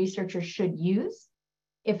ELSI researchers should use?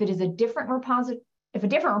 If it is a different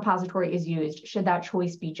repository is used, should that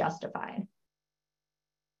choice be justified?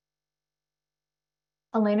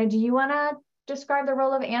 Elena, do you want to describe the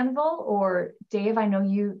role of Anvil, or Dave? I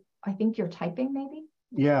think you're typing maybe.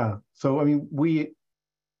 Yeah. So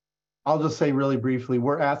I'll just say really briefly,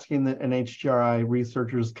 we're asking that NHGRI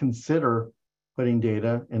researchers consider putting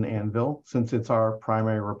data in Anvil since it's our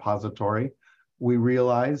primary repository. We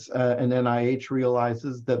realize, and NIH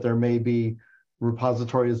realizes that there may be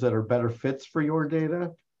repositories that are better fits for your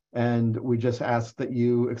data, and we just ask that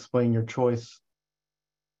you explain your choice.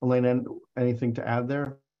 Elena, anything to add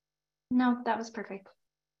there? No, that was perfect.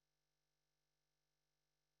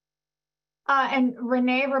 And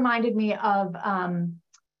Renee reminded me of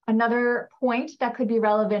another point that could be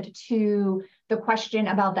relevant to the question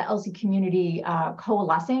about the ELSI community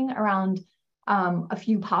coalescing around a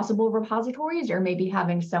few possible repositories, or maybe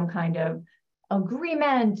having some kind of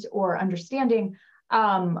agreement or understanding.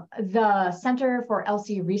 The Center for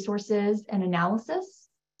ELSI Resources and Analysis,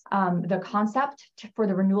 the concept for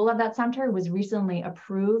the renewal of that center was recently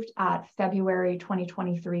approved at February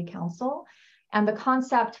 2023 Council. And the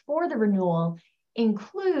concept for the renewal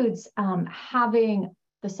includes having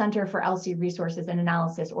the Center for ELSI Resources and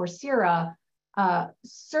Analysis, or CIRA,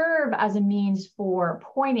 serve as a means for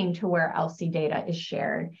pointing to where ELSI data is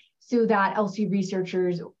shared, so that ELSI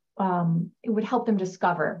researchers, it would help them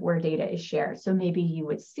discover where data is shared. So maybe you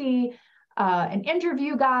would see an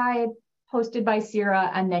interview guide posted by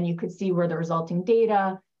CIRA, and then you could see where the resulting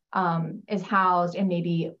data is housed, and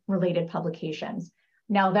maybe related publications.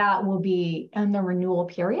 Now that will be in the renewal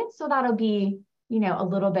period, so that'll be, a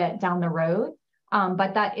little bit down the road,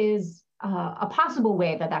 but that is a possible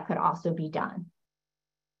way that could also be done.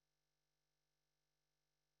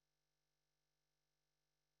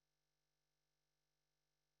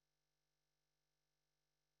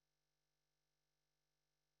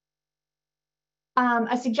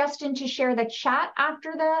 A suggestion to share the chat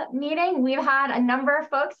after the meeting. We've had a number of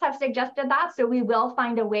folks have suggested that, so we will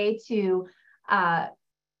find a way to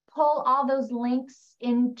pull all those links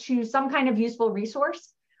into some kind of useful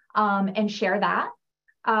resource and share that.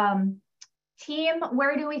 Team,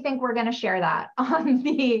 where do we think we're going to share that? On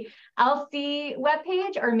the ELSI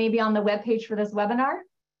webpage, or maybe on the webpage for this webinar?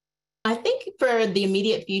 I think for the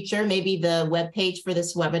immediate future, maybe the webpage for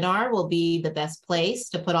this webinar will be the best place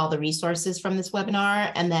to put all the resources from this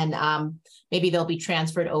webinar. And then maybe they'll be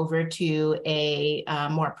transferred over to a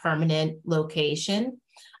more permanent location.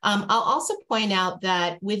 I'll also point out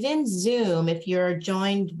that within Zoom, if you're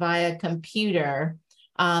joined via computer,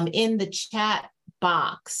 in the chat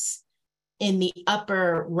box in the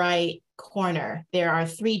upper right corner, there are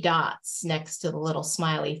 3 dots next to the little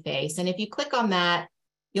smiley face. And if you click on that,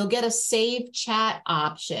 you'll get a save chat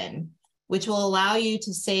option, which will allow you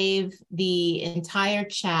to save the entire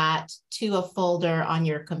chat to a folder on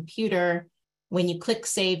your computer. When you click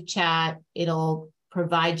save chat, it'll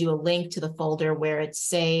provide you a link to the folder where it's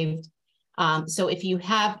saved. So if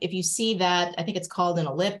you see that, I think it's called an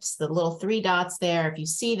ellipse, the little 3 dots there, if you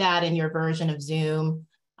see that in your version of Zoom,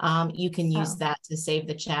 you can use that to save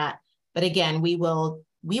the chat. But again, we will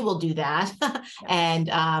do that and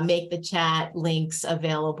make the chat links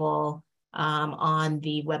available on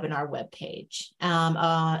the webinar webpage.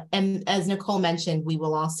 And as Nicole mentioned, we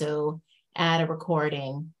will also add a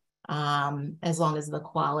recording as long as the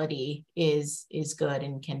quality is good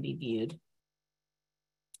and can be viewed.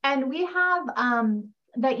 And we have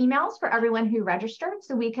the emails for everyone who registered,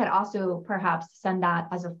 so we could also perhaps send that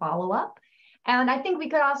as a follow-up. And I think we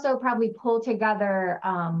could also probably pull together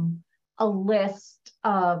a list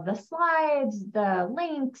of the slides, the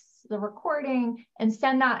links, the recording, and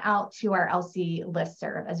send that out to our ELSI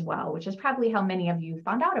listserv as well, which is probably how many of you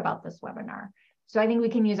found out about this webinar. So I think we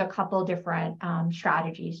can use a couple different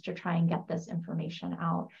strategies to try and get this information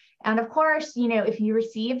out. And of course, you know, if you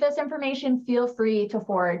receive this information, feel free to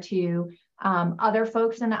forward to other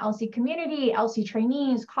folks in the ELSI community, ELSI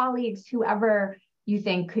trainees, colleagues, whoever you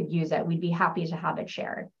think could use it. We'd be happy to have it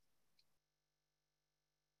shared.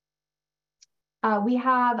 We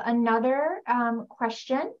have another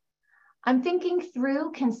question. I'm thinking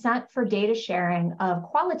through consent for data sharing of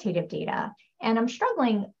qualitative data, and I'm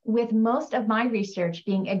struggling with most of my research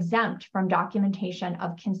being exempt from documentation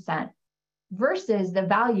of consent versus the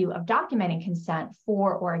value of documenting consent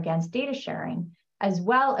for or against data sharing, as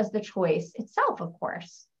well as the choice itself, of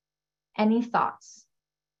course. Any thoughts?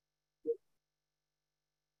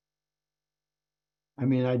 I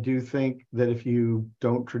mean, I do think that if you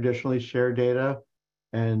don't traditionally share data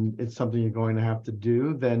and it's something you're going to have to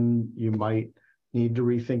do, then you might need to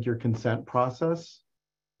rethink your consent process.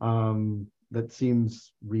 That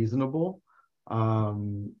seems reasonable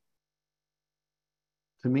to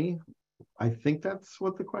me. I think that's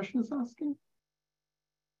what the question is asking.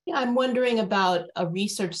 Yeah, I'm wondering about a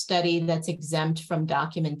research study that's exempt from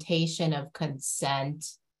documentation of consent.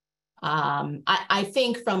 I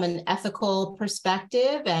think from an ethical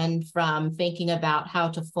perspective and from thinking about how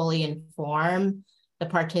to fully inform the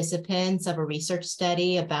participants of a research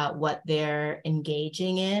study about what they're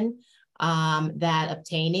engaging in, that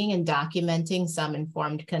obtaining and documenting some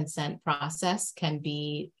informed consent process can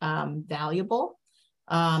be valuable.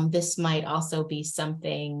 This might also be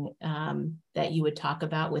something that you would talk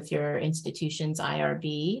about with your institution's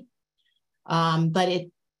IRB. But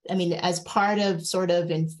I mean, as part of sort of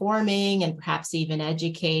informing and perhaps even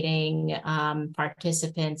educating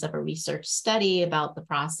participants of a research study about the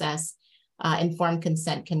process, informed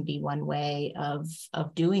consent can be one way of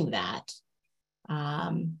doing that.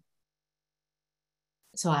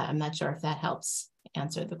 So I'm not sure if that helps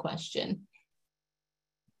answer the question.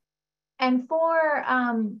 And for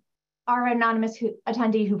our anonymous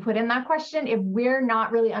attendee who put in that question, if we're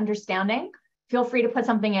not really understanding, feel free to put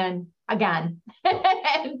something in again.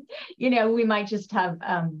 And, you know, we might just have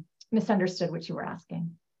misunderstood what you were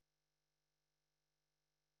asking.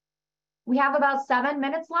 We have about 7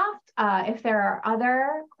 minutes left. If there are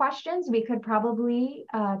other questions, we could probably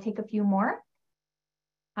take a few more.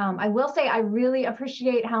 I will say I really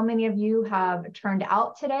appreciate how many of you have turned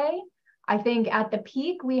out today. I think at the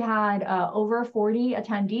peak, we had over 40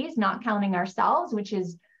 attendees, not counting ourselves, which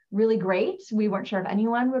is really great. We weren't sure if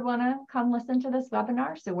anyone would want to come listen to this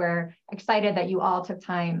webinar. So we're excited that you all took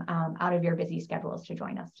time out of your busy schedules to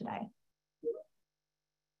join us today.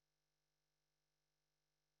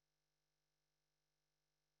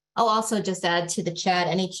 I'll also just add to the chat,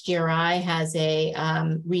 NHGRI has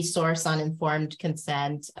a resource on informed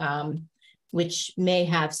consent, which may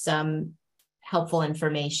have some helpful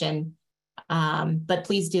information. But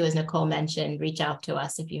please do, as Nicole mentioned, reach out to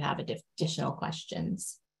us if you have additional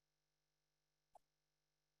questions.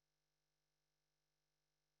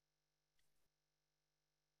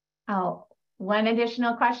 Oh, one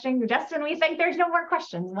additional question. Just when we think there's no more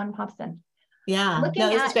questions, one pops in. Yeah, no,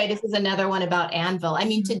 this is great. This is another one about Anvil. I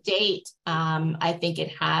mean, to date, I think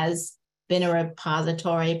it has been a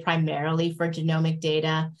repository primarily for genomic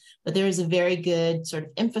data, but there is a very good sort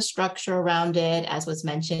of infrastructure around it. As was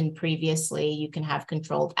mentioned previously, you can have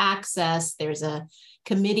controlled access. There's a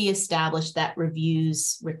committee established that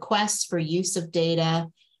reviews requests for use of data.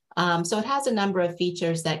 So it has a number of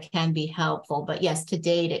features that can be helpful, but yes, to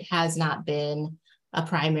date, it has not been a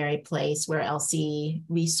primary place where ELSI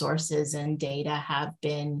resources and data have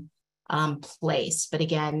been placed. But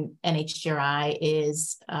again, NHGRI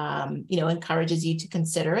is, encourages you to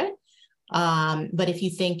consider it. But if you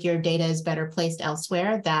think your data is better placed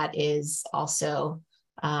elsewhere, that is also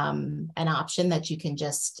an option that you can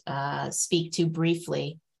just speak to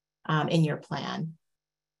briefly in your plan.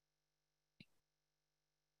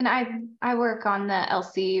 And I work on the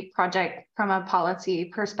ELSI project from a policy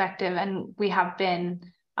perspective, and we have been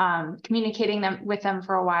communicating with them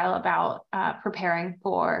for a while about preparing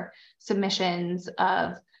for submissions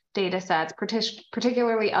of data sets,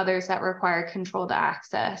 particularly others that require controlled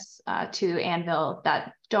access to Anvil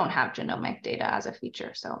that don't have genomic data as a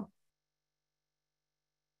feature. So.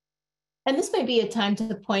 And this may be a time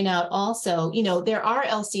to point out also, you know, there are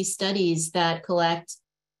ELSI studies that collect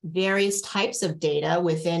various types of data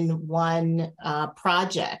within one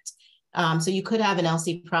project. So you could have an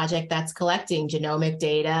ELSI project that's collecting genomic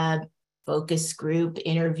data, focus group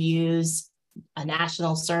interviews, a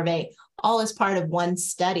national survey, all as part of one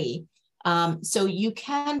study. So you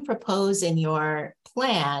can propose in your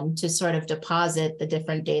plan to sort of deposit the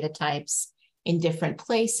different data types in different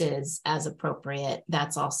places as appropriate.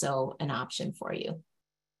 That's also an option for you.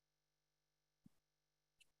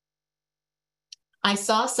 I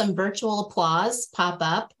saw some virtual applause pop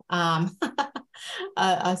up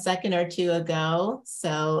a second or two ago.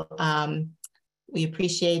 So we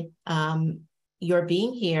appreciate your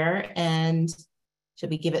being here. And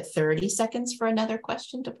should we give it 30 seconds for another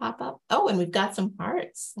question to pop up? Oh, and we've got some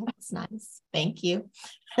hearts. That's nice. Thank you.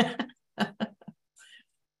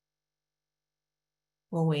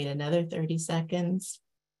 We'll wait another 30 seconds.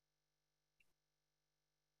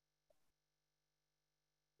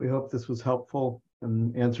 We hope this was helpful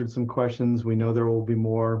and answered some questions. We know there will be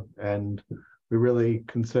more, and we really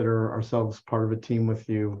consider ourselves part of a team with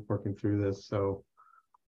you working through this. So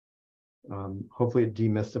hopefully it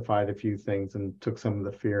demystified a few things and took some of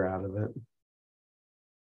the fear out of it.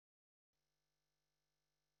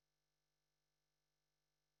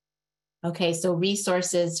 Okay, so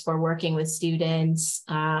resources for working with students,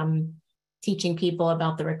 teaching people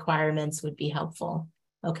about the requirements would be helpful.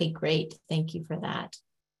 Okay, great. Thank you for that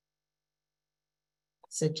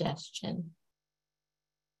suggestion.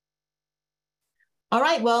 All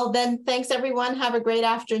right, well then, thanks everyone. Have a great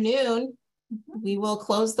afternoon. We will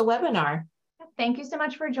close the webinar. Thank you so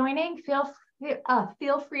much for joining. Feel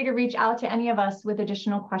free to reach out to any of us with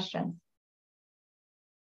additional questions.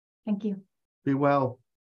 Thank you. Be well.